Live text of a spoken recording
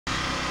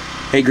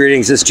Hey,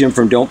 greetings. This is Jim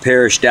from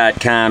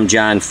dontperish.com,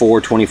 John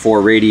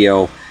 4:24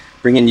 radio,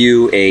 bringing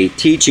you a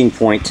teaching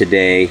point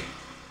today.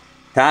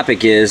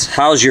 Topic is,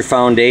 how's your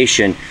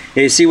foundation?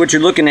 Hey, see what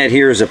you're looking at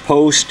here is a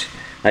post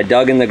I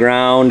dug in the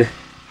ground,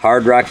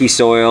 hard rocky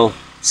soil,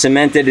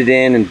 cemented it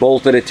in and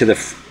bolted it to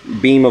the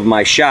beam of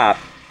my shop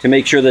to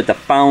make sure that the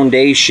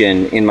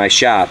foundation in my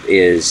shop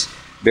is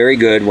very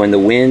good. When the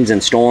winds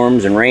and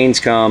storms and rains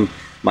come,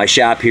 my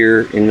shop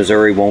here in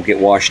Missouri won't get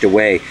washed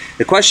away.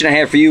 The question I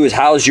have for you is,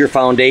 how's your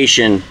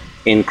foundation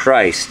in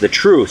Christ? The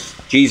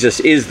truth. Jesus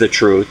is the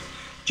truth.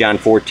 John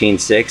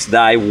 14:6.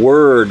 Thy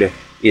word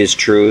is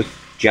truth.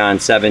 John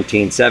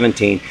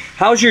 17:17.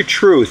 How's your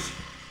truth,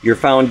 your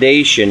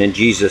foundation in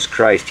Jesus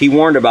Christ? He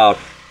warned about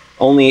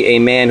only a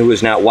man who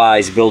is not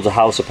wise builds a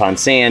house upon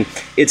sand.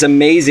 It's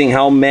amazing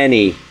how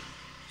many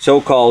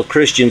so-called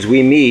Christians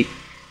we meet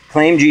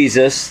claim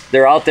Jesus.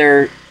 They're out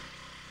there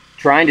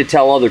trying to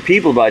tell other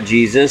people about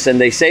Jesus,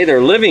 and they say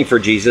they're living for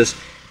Jesus,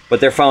 but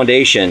their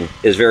foundation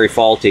is very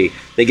faulty.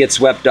 They get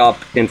swept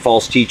up in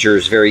false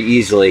teachers very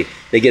easily.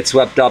 They get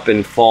swept up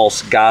in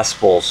false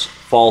gospels,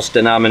 false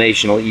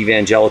denominational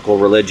evangelical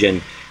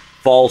religion,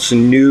 false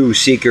new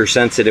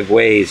seeker-sensitive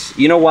ways.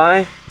 You know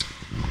why?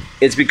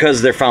 It's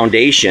because their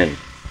foundation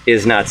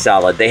is not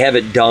solid. They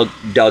haven't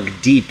dug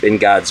deep in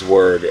God's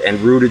word and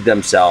rooted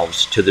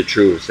themselves to the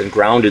truth and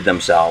grounded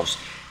themselves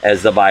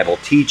as the Bible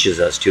teaches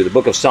us to. The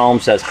book of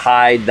Psalms says,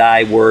 hide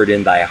thy word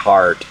in thy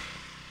heart.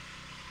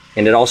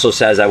 And it also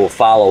says, I will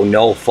follow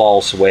no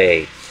false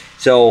way.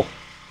 So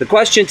the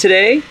question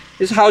today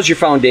is, how's your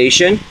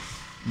foundation?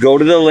 Go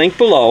to the link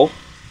below,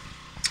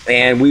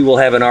 and we will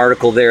have an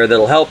article there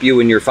that'll help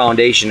you in your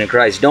foundation in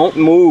Christ. Don't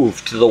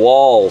move to the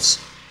walls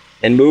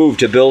and move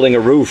to building a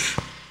roof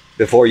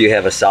before you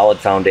have a solid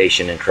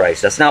foundation in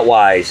Christ. That's not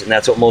wise, and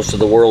that's what most of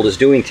the world is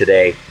doing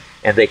today.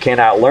 And they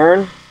cannot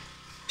learn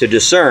to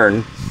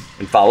discern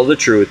and follow the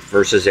truth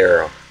versus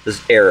error.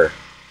 This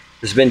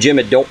has been Jim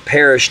at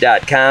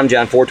dontperish.com,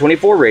 John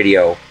 4:24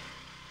 radio,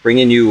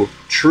 bringing you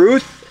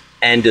truth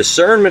and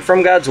discernment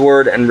from God's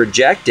word and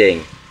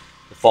rejecting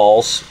the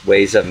false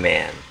ways of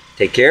man.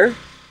 Take care.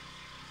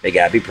 May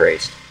God be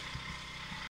praised.